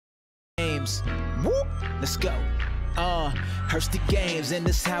games. Whoop, let's go. Hursty Games, and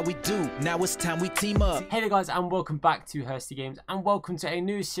this how we do. Now it's time we team up. Hey there guys, and welcome back to Hursty Games, and welcome to a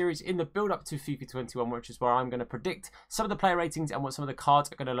new series in the build up to FIFA 21, which is where I'm going to predict some of the player ratings and what some of the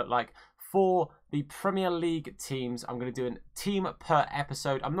cards are going to look like for the Premier League teams. I'm going to do a team per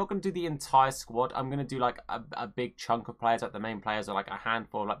episode. I'm not going to do the entire squad. I'm going to do like a big chunk of players, like the main players, or like a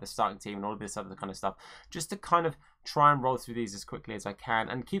handful, like the starting team and all of this other kind of stuff, just to kind of try and roll through these as quickly as I can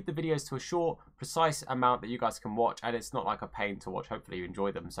and keep the videos to a short, precise amount that you guys can watch. And it's not like a pain to watch. Hopefully you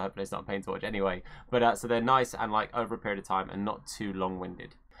enjoy them, so hopefully it's not a pain to watch anyway. But so they're nice and like over a period of time and not too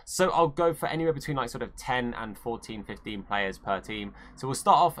long-winded. So I'll go for anywhere between like sort of 10 and 14, 15 players per team. So we'll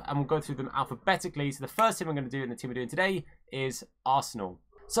start off and we'll go through them alphabetically. So the first team I'm going to do in the team we're doing today is Arsenal.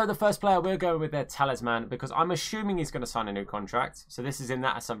 So the first player, we're going with their talisman because I'm assuming he's going to sign a new contract. So this is in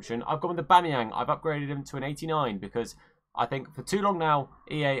that assumption. I've gone with the Bamiyang. I've upgraded him to an 89 because I think for too long now,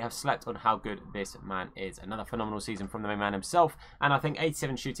 EA have slept on how good this man is. Another phenomenal season from the main man himself. And I think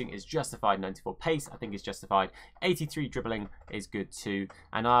 87 shooting is justified. 94 pace, I think is justified. 83 dribbling is good too.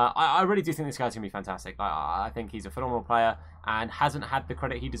 And I really do think this guy's going to be fantastic. I think he's a phenomenal player and hasn't had the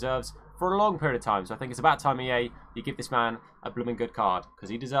credit he deserves for a long period of time. So I think it's about time, EA, you give this man a blooming good card because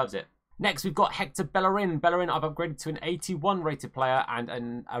he deserves it. Next, we've got Hector Bellerin. Bellerin, I've upgraded to an 81 rated player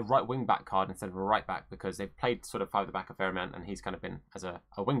and a right wing back card instead of a right back because they've played sort of five at the back a fair amount and he's kind of been as a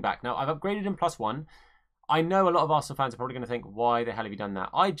wing back. Now, I've upgraded him +1. I know a lot of Arsenal fans are probably going to think, why the hell have you done that?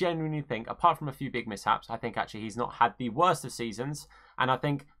 I genuinely think, apart from a few big mishaps, I think actually he's not had the worst of seasons. And I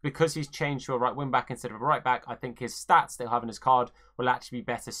think because he's changed to a right wing back instead of a right back, I think his stats that he'll have in his card will actually be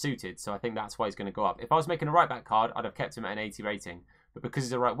better suited. So I think that's why he's going to go up. If I was making a right back card, I'd have kept him at an 80 rating. But because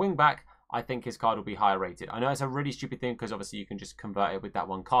he's a right wing back, I think his card will be higher rated. I know it's a really stupid thing because obviously you can just convert it with that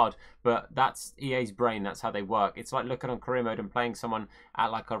one card, but that's EA's brain. That's how they work. It's like looking on career mode and playing someone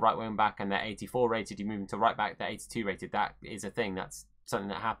at like a right wing back and they're 84 rated. You move them to right back, they're 82 rated. That is a thing. That's something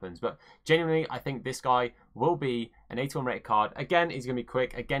that happens. But genuinely, I think this guy will be an 81 rated card. Again, he's going to be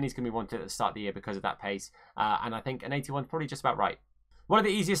quick. Again, he's going to be wanted at the start of the year because of that pace. And I think an 81 is probably just about right. One of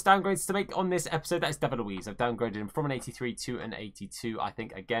the easiest downgrades to make on this episode, that is David Luiz. I've downgraded him from an 83 to an 82. I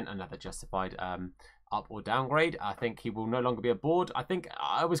think, again, another justified up or downgrade. I think he will no longer be a board. I think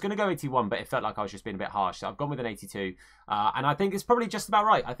I was going to go 81, but it felt like I was just being a bit harsh. So I've gone with an 82. And I think it's probably just about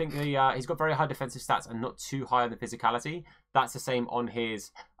right. I think he's got very high defensive stats and not too high on the physicality. That's the same on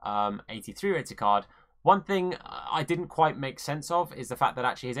his 83 rated card. One thing I didn't quite make sense of is the fact that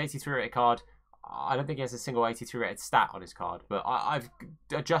actually his 83 rated card, I don't think he has a single 83 rated stat on his card, but I've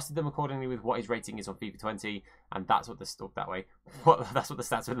adjusted them accordingly with what his rating is on FIFA 20, and that's what that's what the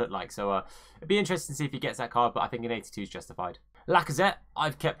stats would look like. So it'd be interesting to see if he gets that card, but I think an 82 is justified. Lacazette,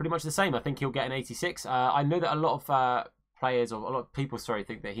 I've kept pretty much the same. I think he'll get an 86. I know that a lot of players, or a lot of people, sorry,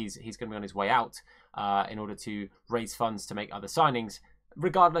 think that he's going to be on his way out in order to raise funds to make other signings.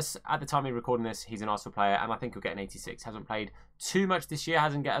 Regardless, at the time of recording this, he's an Arsenal player, and I think he'll get an 86. Hasn't played too much this year,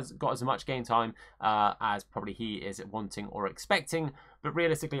 hasn't got as much game time as probably he is wanting or expecting. But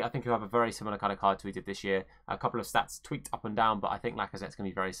realistically, I think he'll have a very similar kind of card to he did this year. A couple of stats tweaked up and down, but I think Lacazette's going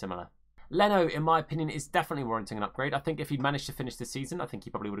to be very similar. Leno, in my opinion, is definitely warranting an upgrade. I think if he'd managed to finish this season, I think he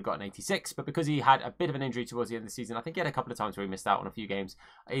probably would have got an 86. But because he had a bit of an injury towards the end of the season, I think he had a couple of times where he missed out on a few games.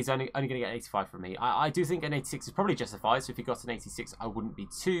 He's only going to get an 85 from me. I do think an 86 is probably justified. So if he got an 86, I wouldn't be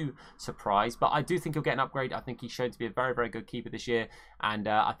too surprised. But I do think he'll get an upgrade. I think he's shown to be a very, very good keeper this year. And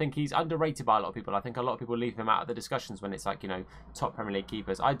I think he's underrated by a lot of people. I think a lot of people leave him out of the discussions when it's like, you know, top Premier League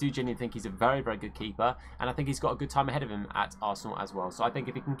keepers. I do genuinely think he's a very, very good keeper. And I think he's got a good time ahead of him at Arsenal as well. So I think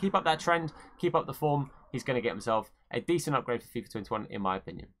if he can keep up that trend, keep up the form, he's going to get himself a decent upgrade for FIFA 21 in my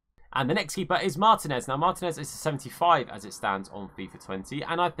opinion. And the next keeper is Martinez. Now, Martinez is a 75 as it stands on FIFA 20,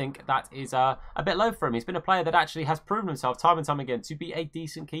 and I think that is a bit low for him. He's been a player that actually has proven himself time and time again to be a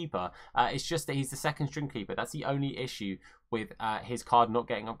decent keeper. It's just that he's the second string keeper. That's the only issue with his card not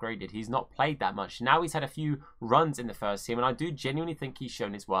getting upgraded. He's not played that much. Now he's had a few runs in the first team, and I do genuinely think he's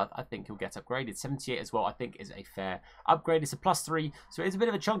shown his worth. I think he'll get upgraded. 78 as well, I think, is a fair upgrade. It's a +3, so it's a bit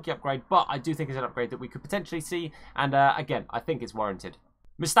of a chunky upgrade, but I do think it's an upgrade that we could potentially see, and again, I think it's warranted.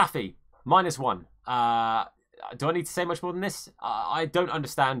 Mustafi, -1. Do I need to say much more than this? I don't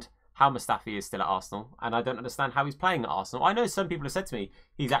understand how Mustafi is still at Arsenal, and I don't understand how he's playing at Arsenal. I know some people have said to me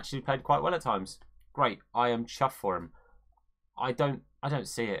he's actually played quite well at times. Great, I am chuffed for him. I don't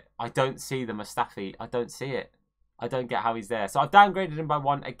see it. I don't see the Mustafi. I don't see it. I don't get how he's there. So I've downgraded him by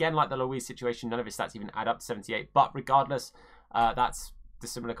 1. Again, like the Luiz situation, none of his stats even add up to 78. But regardless, that's the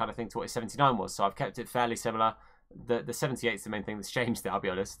similar kind of thing to what his 79 was. So I've kept it fairly similar. The 78 is the main thing that's changed there, I'll be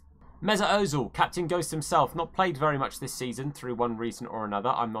honest. Mesut Ozil, Captain Ghost himself, not played very much this season through one reason or another.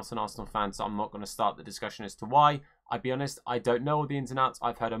 I'm not an Arsenal fan, so I'm not going to start the discussion as to why. I'll be honest, I don't know all the ins and outs.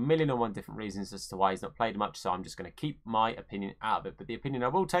 I've heard a million and one different reasons as to why he's not played much, so I'm just going to keep my opinion out of it. But the opinion I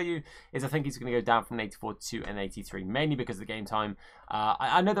will tell you is I think he's going to go down from an 84 to an 83, mainly because of the game time.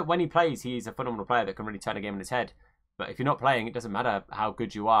 I know that when he plays, he's a phenomenal player that can really turn a game on its head. But if you're not playing, it doesn't matter how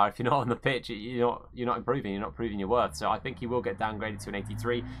good you are. If you're not on the pitch, you're not improving. You're not proving your worth. So I think he will get downgraded to an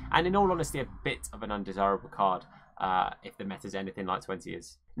 83. And in all honesty, a bit of an undesirable card if the meta's anything like 20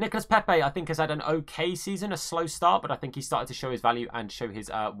 is. Nicolas Pepe, I think, has had an okay season, a slow start, but I think he started to show his value and show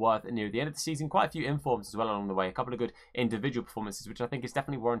his worth near the end of the season. Quite a few informs as well along the way. A couple of good individual performances, which I think is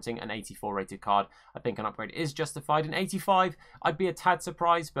definitely warranting an 84 rated card. I think an upgrade is justified. An 85, I'd be a tad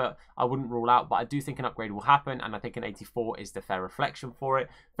surprised, but I wouldn't rule out. But I do think an upgrade will happen, and I think an 84 is the fair reflection for it.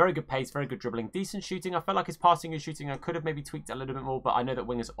 Very good pace, very good dribbling, decent shooting. I felt like his passing and shooting I could have maybe tweaked a little bit more, but I know that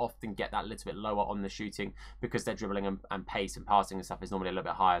wingers often get that a little bit lower on the shooting because their dribbling and pace and passing and stuff is normally a little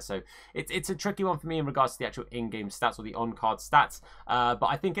bit higher. So it's a tricky one for me in regards to the actual in-game stats or the on-card stats. But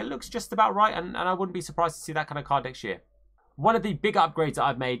I think it looks just about right, and I wouldn't be surprised to see that kind of card next year. One of the big upgrades that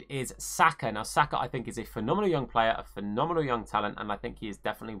I've made is Saka. Now, Saka, I think, is a phenomenal young player, a phenomenal young talent, and I think he is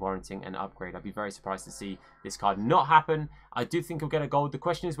definitely warranting an upgrade. I'd be very surprised to see this card not happen. I do think he'll get a gold. The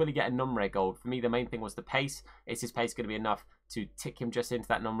question is, will he get a non-rare gold? For me, the main thing was the pace. Is his pace going to be enough to tick him just into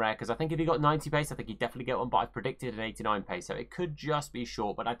that non-rare? Because I think if he got 90 pace, I think he'd definitely get one, but I've predicted an 89 pace, so it could just be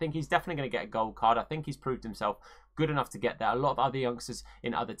short. But I think he's definitely going to get a gold card. I think he's proved himself good enough to get there. A lot of other youngsters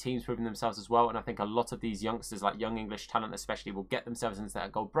in other teams proving themselves as well, and I think a lot of these youngsters, like young English talent especially, will get themselves into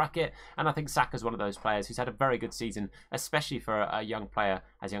that gold bracket, and I think Saka's one of those players who's had a very good season, especially for a young player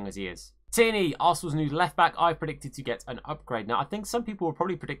as young as he is. Tierney, Arsenal's new left back, I predicted to get an upgrade. Now, I think some people were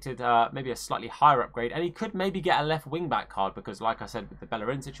probably predicted maybe a slightly higher upgrade, and he could maybe get a left wing back card because, like I said, with the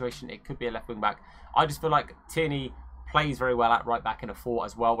Bellerin situation, it could be a left wing back. I just feel like Tierney plays very well at right back in a 4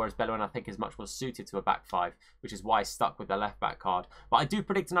 as well, whereas Bellerin I think is much more suited to a back 5, which is why I stuck with the left back card. But I do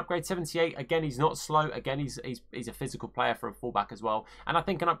predict an upgrade. 78, again, he's not slow. Again, he's a physical player for a fullback as well, and I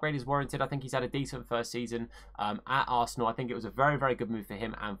think an upgrade is warranted. I think he's had a decent first season at Arsenal. I think it was a very, very good move for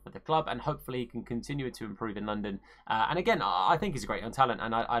him and for the club, and hopefully he can continue to improve in London. And again, I think he's a great young talent,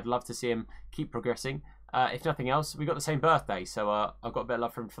 and I'd love to see him keep progressing. If nothing else, we got the same birthday, so I've got a bit of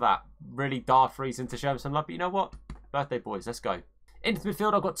love for him for that. Really daft reason to show him some love, but you know what? Birthday boys, let's go. Into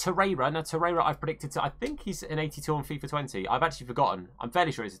midfield, I've got Torreira. Now, Torreira, I've predicted to, I think he's an 82 on FIFA 20. I've actually forgotten. I'm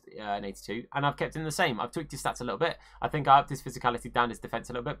fairly sure he's an 82, and I've kept him the same. I've tweaked his stats a little bit. I think I upped his physicality, down his defense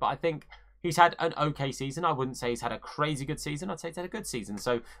a little bit, but I think he's had an okay season. I wouldn't say he's had a crazy good season. I'd say he's had a good season.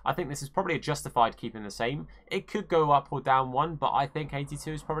 So I think this is probably justified keeping the same. It could go up or down one, but I think 82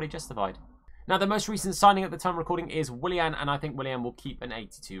 is probably justified. Now, the most recent signing at the time of recording is Willian, and I think Willian will keep an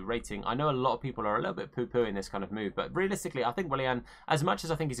 82 rating. I know a lot of people are a little bit poo-pooing this kind of move, but realistically, I think Willian, as much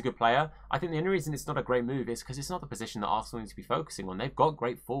as I think he's a good player, I think the only reason it's not a great move is because it's not the position that Arsenal need to be focusing on. They've got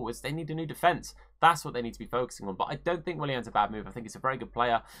great forwards. They need a new defence. That's what they need to be focusing on. But I don't think Willian's a bad move. I think he's a very good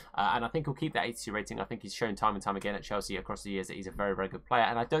player, and I think he'll keep that 82 rating. I think he's shown time and time again at Chelsea across the years that he's a very, very good player,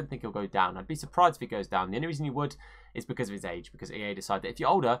 and I don't think he'll go down. I'd be surprised if he goes down. The only reason he would is because of his age, because EA decided that if you're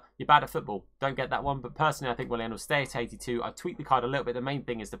older, you're bad at football. Don't get that one, but personally, I think Willian will stay at 82. I tweaked the card a little bit. The main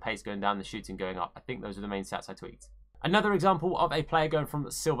thing is the pace going down, the shooting going up. I think those are the main stats I tweaked. Another example of a player going from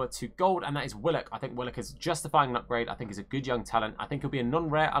silver to gold, and that is Willock. I think Willock is justifying an upgrade. I think he's a good young talent. I think he'll be a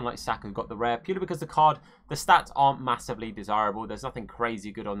non-rare, unlike Saka, who got the rare, purely because the card, the stats aren't massively desirable. There's nothing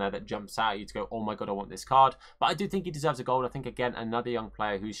crazy good on there that jumps out at you to go, oh my god, I want this card. But I do think he deserves a gold. I think, again, another young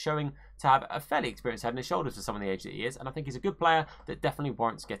player who's showing to have a fairly experienced head on his shoulders for someone the age that he is. And I think he's a good player that definitely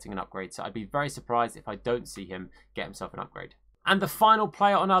warrants getting an upgrade. So I'd be very surprised if I don't see him get himself an upgrade. And the final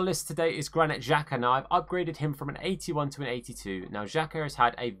player on our list today is Granit Xhaka. Now, I've upgraded him from an 81 to an 82. Now, Xhaka has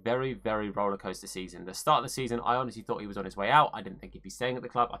had a very, very rollercoaster season. The start of the season, I honestly thought he was on his way out. I didn't think he'd be staying at the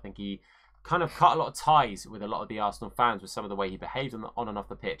club. I think he kind of cut a lot of ties with a lot of the Arsenal fans with some of the way he behaved on and off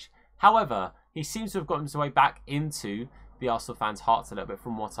the pitch. However, he seems to have gotten his way back into the Arsenal fans' hearts a little bit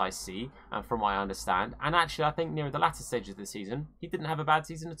from what I see and from what I understand. And actually, I think near the latter stages of the season, he didn't have a bad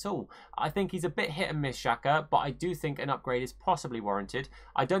season at all. I think he's a bit hit and miss, Xhaka, but I do think an upgrade is possibly warranted.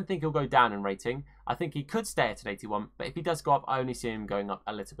 I don't think he'll go down in rating. I think he could stay at an 81, but if he does go up, I only see him going up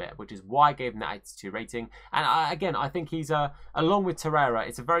a little bit, which is why I gave him that 82 rating. And again, I think he's, along with Torreira,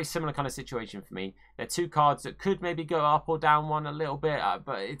 it's a very similar kind of situation for me. They're two cards that could maybe go up or down one a little bit,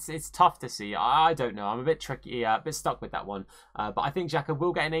 but it's tough to see. I don't know. I'm a bit tricky, a bit stuck with that one. But I think Xhaka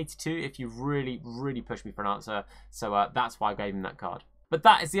will get an 82 if you really, really push me for an answer. So that's why I gave him that card. But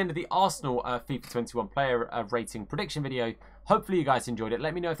that is the end of the Arsenal FIFA 21 player rating prediction video. Hopefully you guys enjoyed it.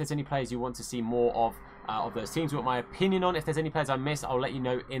 Let me know if there's any players you want to see more of those teams, what my opinion on. If there's any players I missed, I'll let you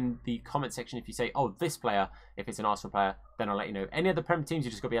know in the comment section. If you say, oh, this player, if it's an Arsenal player, then I'll let you know. Any other Premier teams,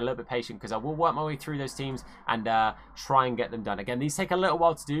 you just got to be a little bit patient, because I will work my way through those teams and try and get them done. Again, these take a little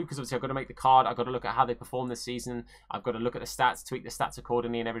while to do, because obviously I've got to make the card, I've got to look at how they perform this season, I've got to look at the stats, tweak the stats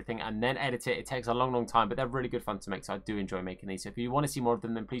accordingly and everything, and then edit it. It takes a long time, but they're really good fun to make, so I do enjoy making these. So if you want to see more of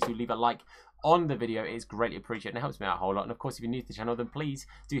them, then please do leave a like on the video. It is greatly appreciated and it helps me out a whole lot. And of course, if you're new to the channel, then please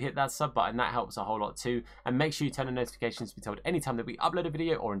do hit that sub button. That helps a whole lot too. And make sure you turn on notifications to be told anytime that we upload a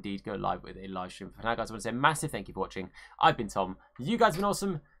video, or indeed go live with a live stream. For now, guys, I want to say a massive thank you for watching. I've been Tom, you guys have been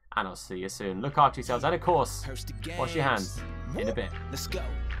awesome, and I'll see you soon. Look after yourselves, and of course, wash your hands in a bit. Let's go.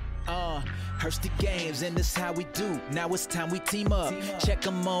 Hursty games, and this how we do. Now it's time we team up. Check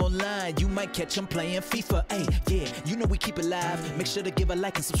them online, you might catch them playing FIFA. Hey, yeah, you know we keep it live. Make sure to give a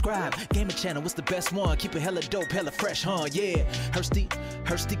like and subscribe. Gaming channel, what's the best one? Keep it hella dope, hella fresh, huh? Yeah,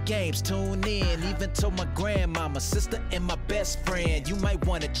 Hursty games, tune in. Even told my grandmama, sister, and my best friend. You might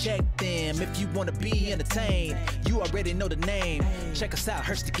want to check them if you want to be entertained. You already know the name. Check us out,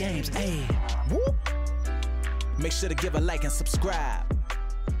 Hursty games. Hey, whoop. Make sure to give a like and subscribe.